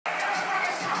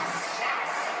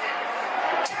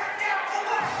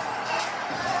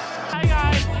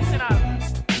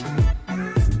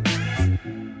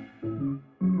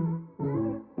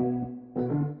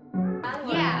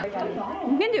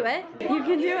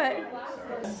it.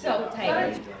 So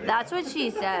tight. That's what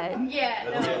she said. Yeah.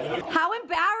 No. How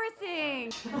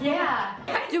embarrassing. Yeah.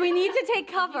 Do we need to take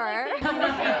cover? Get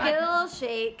a little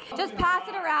shake. Just pass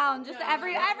it around. Just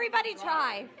everybody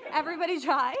try. Everybody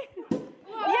try.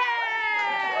 Yay!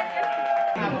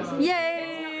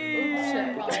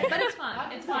 Yay! But it's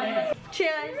fun. It's fun.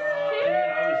 Cheers.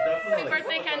 Happy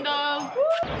birthday, Kendall.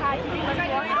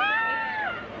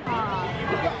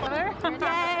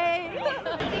 Yay!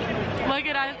 Look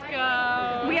at us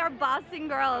go. We are Boston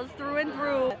girls through and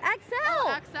through. XL!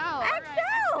 XL.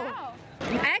 XL!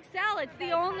 XL, it's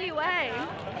the only way.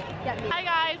 Hi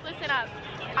guys, listen up.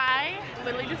 I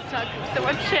literally just took so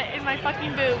much shit in my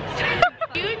fucking boobs.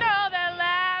 You know that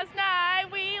last night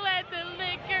we let the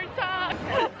liquor talk.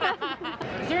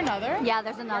 Is there another? Yeah,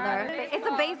 there's another. It's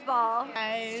a baseball.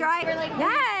 Nice. Strike.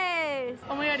 Yes!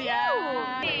 Oh my god,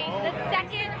 yeah. The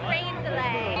second rain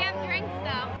delay. We have drinks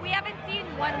though. We haven't seen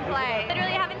one play.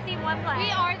 Literally haven't seen one play.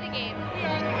 We are the game. We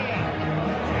are the game.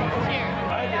 Cheers.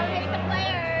 The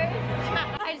players.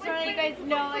 I just want to let you guys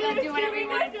know, like, I'll do whatever you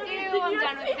want to do. I'm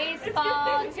done with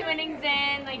baseball. 2 innings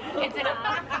in, like, it's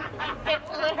enough. It's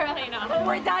literally enough.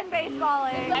 We're done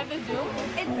baseballing. I have the Zoom.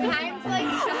 It's time to, like,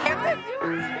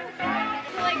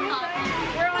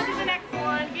 We're on to the next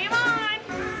one. Game on.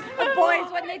 The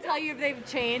boys, when they tell you if they've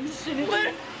changed.